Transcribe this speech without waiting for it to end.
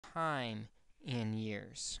time in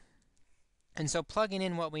years. And so plugging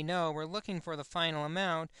in what we know, we're looking for the final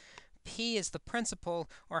amount. P is the principal,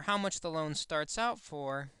 or how much the loan starts out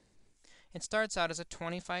for. It starts out as a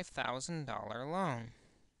 $25,000 loan.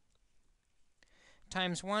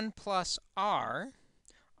 Times 1 plus R.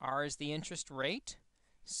 R is the interest rate.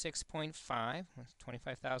 6.5.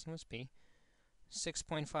 25,000 was P.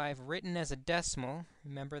 6.5 written as a decimal.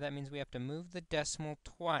 Remember, that means we have to move the decimal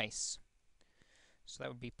twice. So that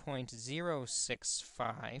would be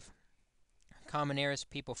 0.065. Common error is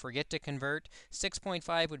people forget to convert.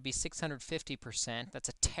 6.5 would be 650%. That's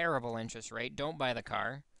a terrible interest rate. Don't buy the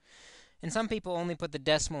car. And some people only put the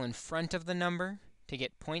decimal in front of the number to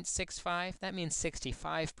get 0.65. That means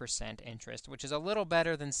 65% interest, which is a little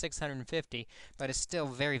better than 650, but is still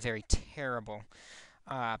very, very terrible.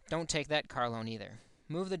 Don't take that car loan either.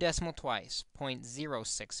 Move the decimal twice,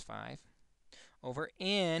 0.065, over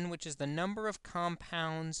n, which is the number of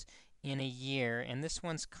compounds in a year, and this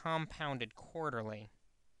one's compounded quarterly.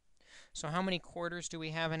 So how many quarters do we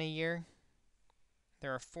have in a year?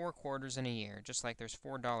 There are 4 quarters in a year, just like there's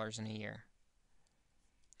 $4 in a year.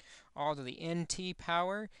 All to the nt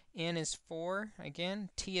power. N is 4. Again,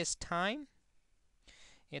 t is time.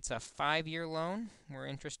 It's a 5-year loan we're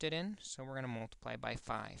interested in, so we're going to multiply by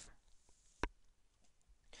 5.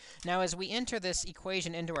 Now, as we enter this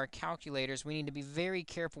equation into our calculators, we need to be very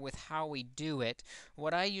careful with how we do it.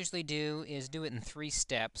 What I usually do is do it in 3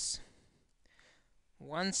 steps.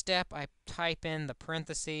 One step, I type in the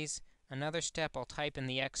parentheses. Another step, I'll type in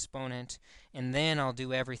the exponent, and then I'll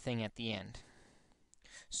do everything at the end.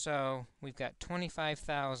 So we've got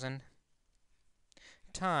 25,000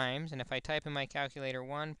 times, and if I type in my calculator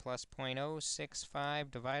 1 plus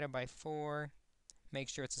 0.065 divided by 4, make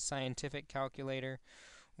sure it's a scientific calculator,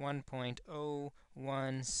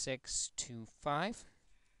 1.01625.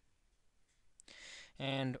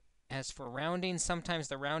 And as for rounding, sometimes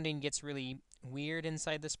the rounding gets really weird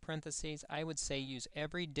inside this parentheses. I would say use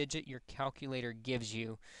every digit your calculator gives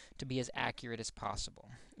you to be as accurate as possible.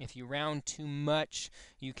 If you round too much,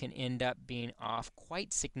 you can end up being off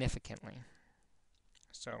quite significantly.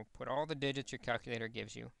 So put all the digits your calculator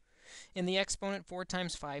gives you. In the exponent, 4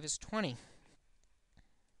 times 5 is 20.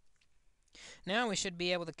 Now we should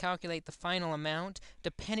be able to calculate the final amount.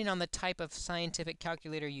 Depending on the type of scientific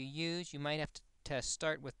calculator you use, you might have to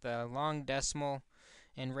start with the long decimal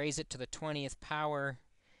and raise it to the 20th power,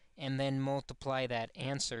 and then multiply that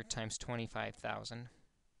answer times 25,000.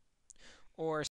 Or